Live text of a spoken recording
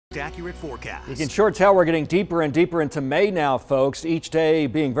Accurate forecast. You can sure tell we're getting deeper and deeper into May now, folks. Each day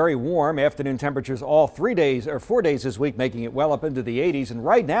being very warm. Afternoon temperatures all 4 days this week, making it well up into the 80s. And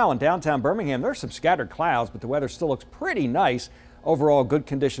right now in downtown Birmingham, there's some scattered clouds, but the weather still looks pretty nice. Overall, good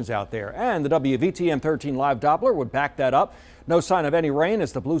conditions out there. And the WVTM 13 live Doppler would back that up. No sign of any rain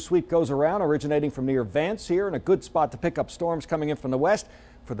as the blue sweep goes around, originating from near Vance here, and a good spot to pick up storms coming in from the west.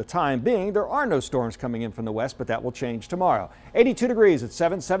 For the time being, there are no storms coming in from the west, but that will change tomorrow. 82 degrees at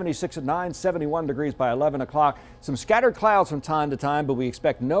 7, 76 at 9, 71 degrees by 11 o'clock. Some scattered clouds from time to time, but we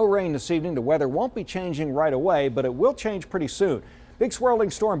expect no rain this evening. The weather won't be changing right away, but it will change pretty soon. Big swirling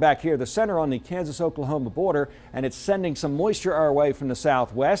storm back here, the center on the Kansas-Oklahoma border, and it's sending some moisture our way from the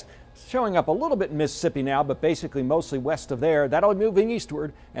southwest. Showing up a little bit in Mississippi now, but basically mostly west of there. That'll be moving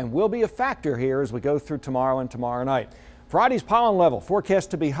eastward and will be a factor here as we go through tomorrow and tomorrow night. Friday's pollen level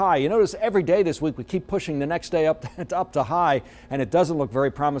forecast to be high. You notice every day this week we keep pushing the next day up to high, and it doesn't look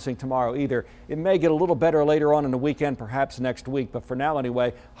very promising tomorrow either. It may get a little better later on in the weekend, perhaps next week, but for now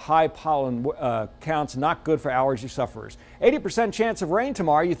anyway, high pollen counts not good for allergy sufferers. 80% chance of rain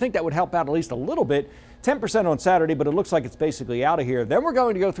tomorrow. You think that would help out at least a little bit. 10% on Saturday, but it looks like it's basically out of here. Then we're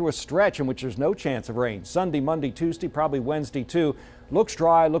going to go through a stretch in which there's no chance of rain. Sunday, Monday, Tuesday, probably Wednesday too. Looks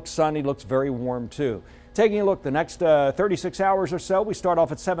dry, looks sunny, looks very warm too. Taking a look the next 36 hours or so, we start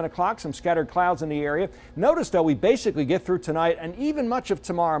off at 7 o'clock, some scattered clouds in the area. Notice though, we basically get through tonight and even much of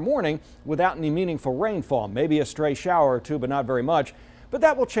tomorrow morning without any meaningful rainfall. Maybe a stray shower or two, but not very much. But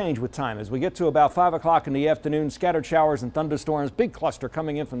that will change with time as we get to about 5 o'clock in the afternoon. Scattered showers and thunderstorms, big cluster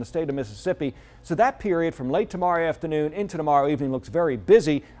coming in from the state of Mississippi. So that period from late tomorrow afternoon into tomorrow evening looks very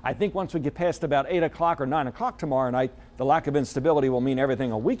busy. I think once we get past about 8 o'clock or 9 o'clock tomorrow night, the lack of instability will mean everything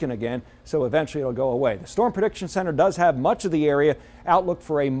will weaken again. So eventually it'll go away. The Storm Prediction Center does have much of the area outlook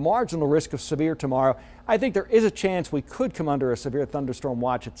for a marginal risk of severe tomorrow. I think there is a chance we could come under a severe thunderstorm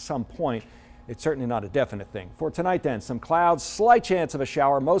watch at some point. It's certainly not a definite thing. For tonight then, some clouds, slight chance of a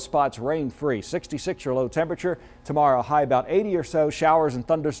shower, most spots rain-free. 66 your low temperature. Tomorrow high about 80 or so. Showers and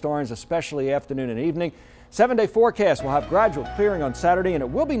thunderstorms, especially afternoon and evening. 7-day forecast will have gradual clearing on Saturday, and it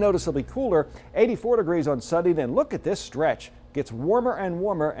will be noticeably cooler. 84 degrees on Sunday. Then look at this stretch. Gets warmer and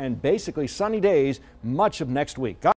warmer and basically sunny days much of next week.